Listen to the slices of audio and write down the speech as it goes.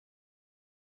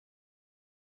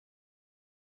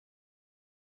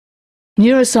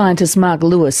Neuroscientist Marc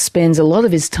Lewis spends a lot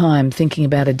of his time thinking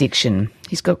about addiction.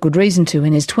 He's got good reason to.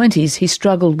 In his 20s, he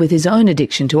struggled with his own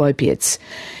addiction to opiates.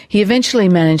 He eventually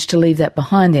managed to leave that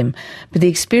behind him, but the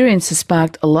experience has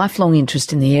sparked a lifelong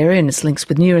interest in the area and its links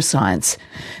with neuroscience.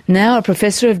 Now a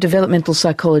professor of developmental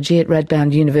psychology at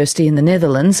Radboud University in the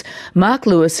Netherlands, Marc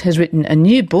Lewis has written a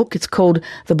new book. It's called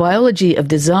The Biology of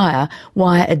Desire: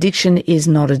 Why Addiction is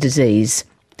Not a Disease.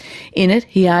 In it,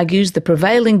 he argues the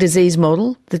prevailing disease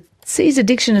model that sees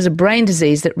addiction as a brain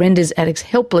disease that renders addicts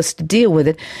helpless to deal with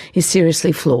it is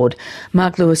seriously flawed.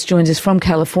 Marc Lewis joins us from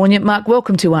California. Marc,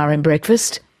 welcome to RM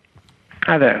Breakfast.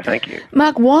 Hi there, thank you.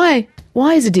 Marc, why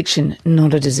is addiction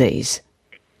not a disease?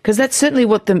 Because that's certainly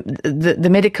what the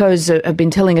medicos have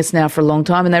been telling us now for a long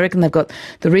time, and they reckon they've got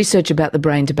the research about the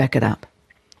brain to back it up.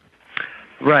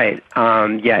 Right.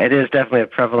 It is definitely a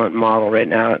prevalent model right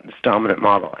now, this dominant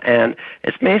model. And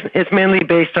it's mainly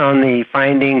based on the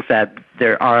findings that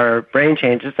there are brain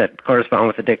changes that correspond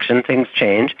with addiction. Things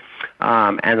change,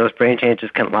 and those brain changes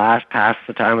can last past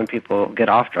the time when people get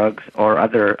off drugs or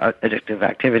other addictive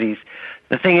activities.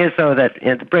 The thing is, though, that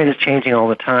the brain is changing all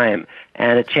the time,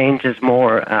 and it changes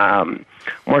more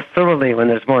thoroughly when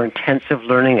there's more intensive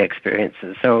learning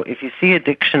experiences. So if you see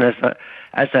addiction as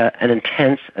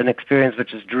an experience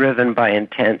which is driven by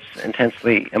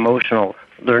intensely emotional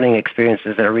learning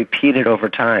experiences that are repeated over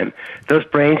time, those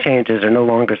brain changes are no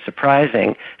longer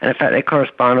surprising, and in fact they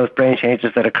correspond with brain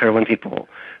changes that occur when people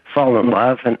fall in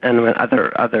love and when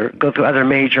other go through other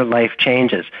major life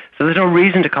changes. So there's no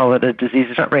reason to call it a disease.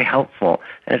 It's not very helpful,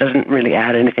 and it doesn't really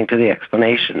add anything to the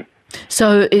explanation.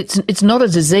 So it's not a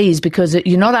disease because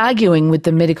you're not arguing with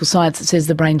the medical science that says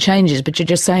the brain changes, but you're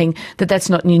just saying that that's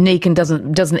not unique and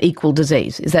doesn't equal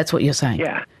disease. Is that what you're saying?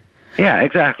 Yeah,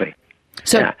 exactly.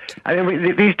 So, yeah. I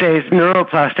mean, these days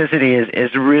neuroplasticity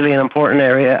is really an important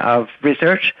area of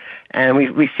research, and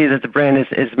we see that the brain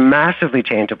is massively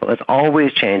changeable. It's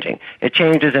always changing. It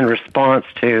changes in response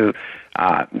to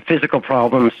physical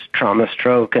problems, trauma,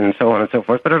 stroke, and so on and so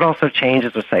forth. But it also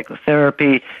changes with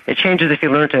psychotherapy. It changes if you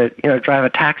learn to drive a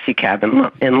taxi cab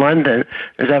in London.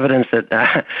 There's evidence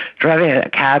that driving a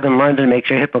cab in London makes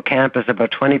your hippocampus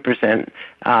about 20%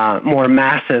 more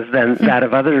massive than that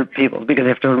of other people, because you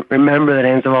have to remember the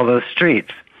names of all those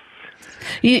streets.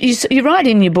 You write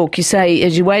in your book, you say,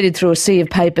 as you waded through a sea of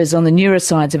papers on the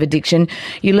neuroscience of addiction,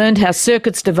 you learned how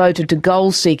circuits devoted to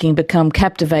goal-seeking become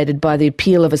captivated by the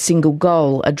appeal of a single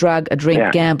goal, a drug, a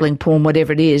drink, gambling, porn,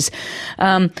 whatever it is,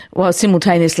 while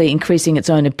simultaneously increasing its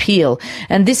own appeal.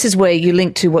 And this is where you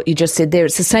link to what you just said there.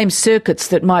 It's the same circuits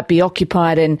that might be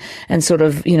occupied and sort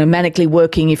of, manically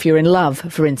working if you're in love,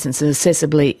 for instance, and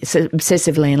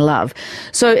obsessively in love.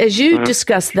 So as you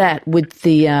discuss that with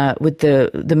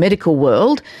the medical world,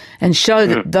 and show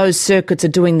that those circuits are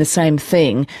doing the same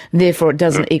thing, therefore it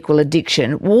doesn't equal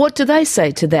addiction. What do they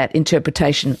say to that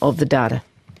interpretation of the data?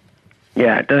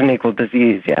 Yeah, it doesn't equal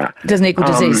disease, yeah. It doesn't equal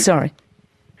disease, sorry.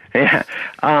 Yeah.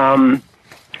 I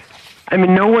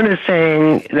mean, no one is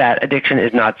saying that addiction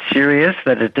is not serious,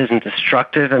 that it isn't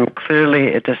destructive, and clearly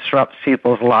it disrupts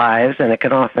people's lives, and it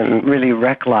can often really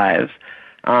wreck lives.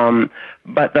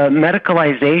 But the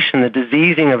medicalization, the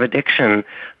diseasing of addiction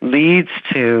leads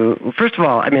to, first of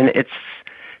all,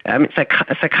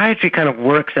 psychiatry kind of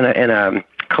works in a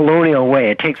colonial way.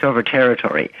 It takes over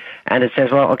territory. And it says,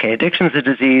 well, okay, addiction's a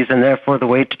disease, and therefore the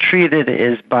way to treat it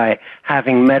is by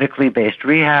having medically based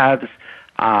rehabs.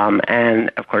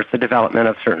 And, of course, the development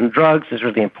of certain drugs is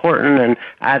really important, and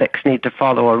addicts need to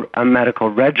follow a medical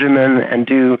regimen and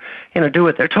do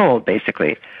what they're told,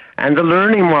 basically. And the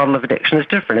learning model of addiction is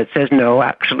different. It says, no,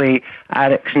 actually,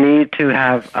 addicts need to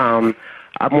have a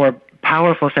more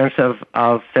powerful sense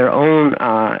of their own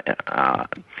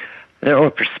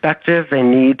perspective. They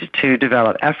need to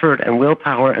develop effort and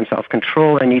willpower and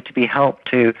self-control. They need to be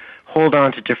helped to hold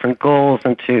on to different goals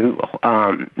and to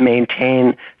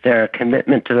maintain their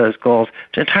commitment to those goals.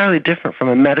 It's entirely different from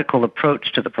a medical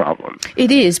approach to the problem.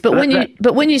 It is, but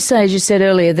when you say, as you said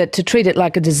earlier, that to treat it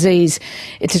like a disease,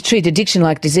 to treat addiction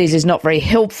like disease is not very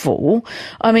helpful.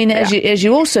 I mean, as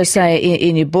you also say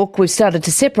in your book, we've started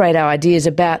to separate our ideas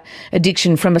about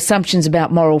addiction from assumptions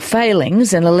about moral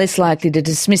failings and are less likely to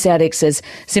dismiss addicts as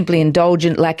simply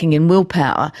indulgent, lacking in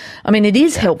willpower. I mean, it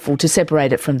is helpful to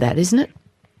separate it from that, isn't it?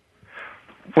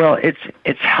 Well,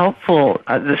 it's helpful.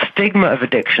 The stigma of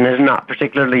addiction is not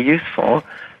particularly useful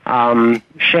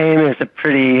Shame is a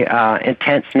pretty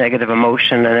intense negative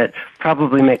emotion, and it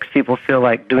probably makes people feel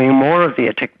like doing more of the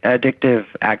addictive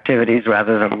activities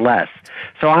rather than less.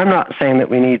 So I'm not saying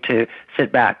that we need to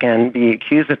sit back and be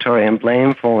accusatory and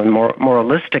blameful and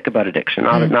moralistic about addiction,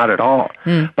 not at all.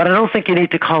 But I don't think you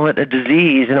need to call it a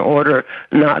disease in order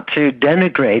not to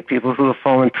denigrate people who have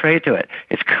fallen prey to it.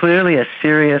 It's clearly a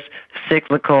serious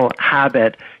cyclical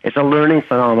habit. It's a learning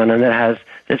phenomenon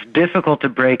that's difficult to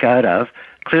break out of.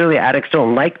 Clearly, addicts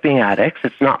don't like being addicts.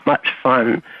 It's not much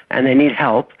fun, and they need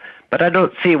help. But I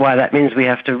don't see why that means we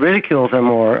have to ridicule them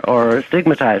or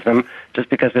stigmatize them just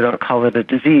because we don't call it a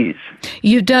disease.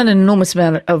 You've done an enormous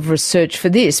amount of research for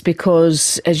this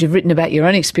because, as you've written about your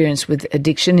own experience with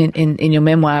addiction in your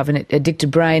memoir of an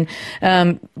Addicted Brain,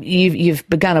 you've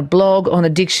begun a blog on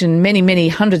addiction. Many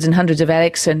hundreds and hundreds of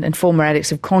addicts and former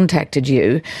addicts have contacted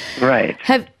you. Right.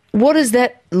 What has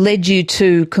that led you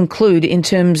to conclude in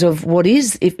terms of what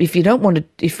is, if you don't want to,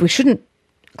 if we shouldn't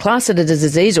class it as a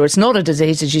disease, or it's not a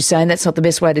disease, as you say, and that's not the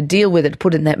best way to deal with it,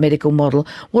 put it in that medical model,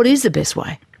 what is the best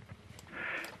way?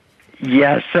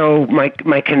 Yeah, so my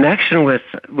connection with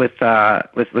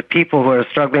people who are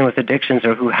struggling with addictions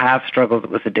or who have struggled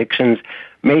with addictions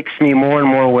makes me more and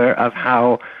more aware of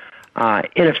how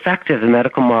ineffective the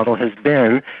medical model has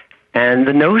been. And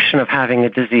the notion of having a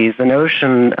disease, the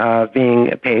notion of being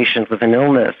a patient with an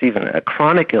illness, even a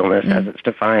chronic illness as it's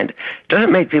defined, doesn't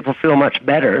make people feel much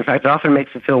better. In fact, it often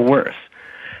makes them feel worse.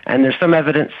 And there's some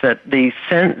evidence that the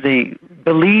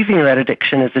believing that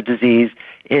addiction is a disease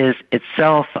is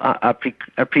itself a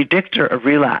predictor of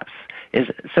relapse.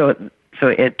 So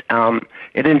it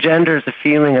engenders a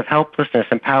feeling of helplessness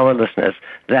and powerlessness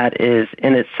that is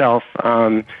in itself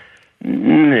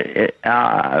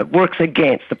works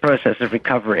against the process of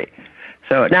recovery.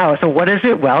 So what is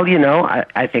it? Well,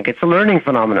 I think it's a learning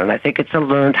phenomenon. I think it's a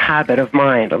learned habit of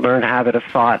mind, a learned habit of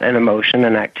thought and emotion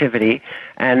and activity.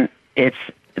 And it's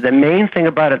the main thing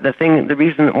about it, the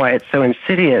reason why it's so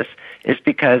insidious is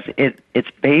because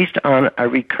it's based on a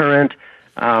recurrent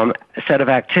set of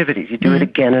activities. You do it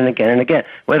again and again and again.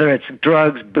 Whether it's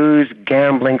drugs, booze,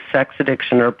 gambling, sex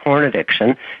addiction, or porn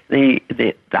addiction, the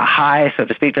high, so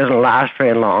to speak, doesn't last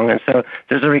very long, and so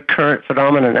there's a recurrent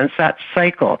phenomenon. And it's that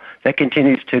cycle that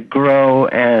continues to grow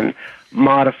and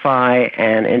modify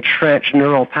and entrench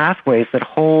neural pathways that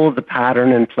hold the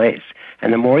pattern in place.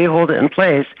 And the more you hold it in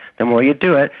place, the more you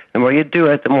do it. The more you do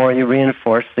it, the more you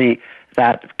reinforce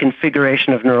that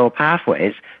configuration of neural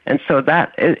pathways. And so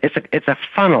it's a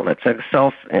funnel, it's a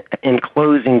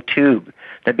self-enclosing tube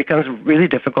that becomes really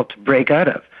difficult to break out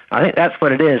of. I think that's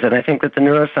what it is, and I think that the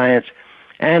neuroscience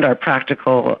and our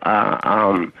practical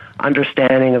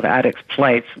understanding of addicts'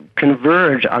 plights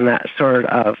converge on that sort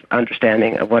of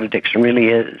understanding of what addiction really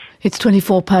is. It's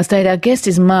 8:24. Our guest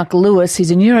is Marc Lewis. He's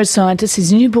a neuroscientist.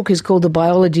 His new book is called The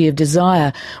Biology of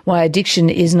Desire, Why Addiction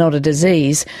is Not a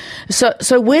Disease.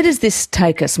 So where does this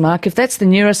take us, Marc? If that's the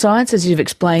neuroscience, as you've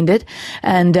explained it,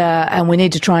 and we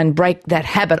need to try and break that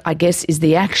habit, I guess, is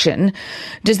the action,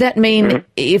 does that mean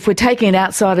if we're taking it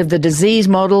outside of the disease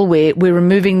model, we're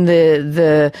removing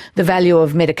the value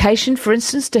of medication, for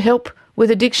instance, to help with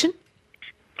addiction?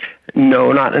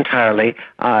 No, not entirely.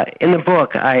 In the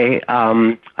book, I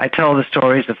tell the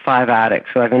stories of 5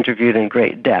 addicts who I've interviewed in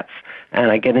great depth,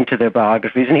 and I get into their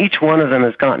biographies, and each one of them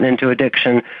has gotten into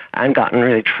addiction and gotten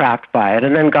really trapped by it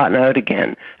and then gotten out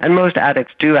again. And most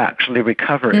addicts do actually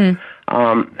recover.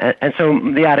 And so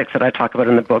the addicts that I talk about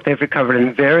in the book, they've recovered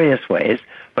in various ways,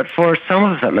 but for some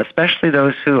of them, especially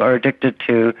those who are addicted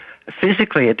to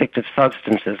physically addictive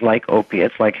substances like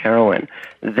opiates, like heroin,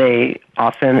 they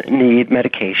often need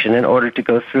medication in order to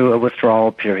go through a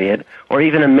withdrawal period or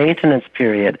even a maintenance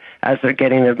period as they're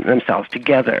getting themselves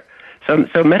together.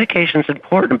 So medication is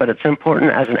important, but it's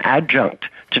important as an adjunct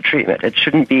to treatment. It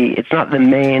shouldn't be, it's not the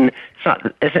main, it's not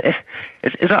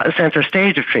the center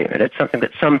stage of treatment. It's something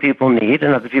that some people need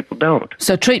and other people don't.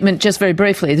 So treatment, just very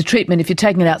briefly, the treatment, if you're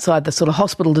taking it outside the sort of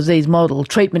hospital disease model,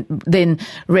 treatment then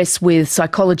rests with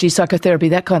psychology, psychotherapy,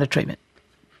 that kind of treatment?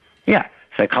 Yeah.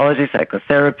 Psychology,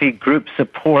 psychotherapy, group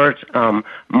support,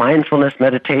 mindfulness,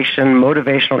 meditation,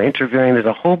 motivational interviewing. There's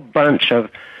a whole bunch of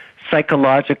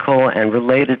psychological and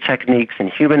related techniques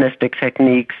and humanistic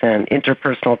techniques and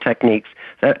interpersonal techniques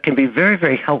that can be very,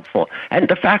 very helpful. And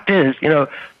the fact is,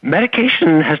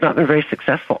 medication has not been very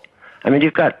successful. I mean,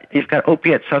 you've got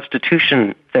opiate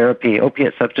substitution therapy,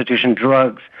 opiate substitution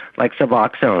drugs like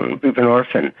Suboxone,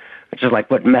 buprenorphine, which is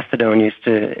like what methadone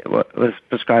was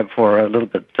prescribed for a little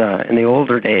bit in the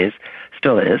older days,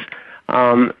 still is.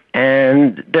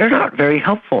 and they're not very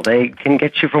helpful. They can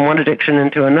get you from one addiction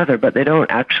into another, but they don't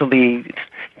actually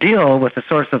deal with the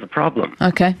source of the problem.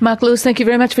 Okay. Marc Lewis, thank you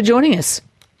very much for joining us.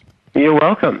 You're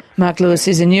welcome. Marc Lewis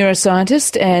is a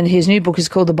neuroscientist, and his new book is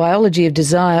called The Biology of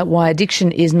Desire, Why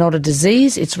Addiction is Not a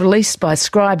Disease. It's released by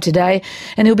Scribe today,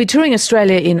 and he'll be touring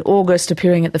Australia in August,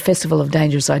 appearing at the Festival of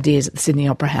Dangerous Ideas at the Sydney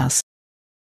Opera House.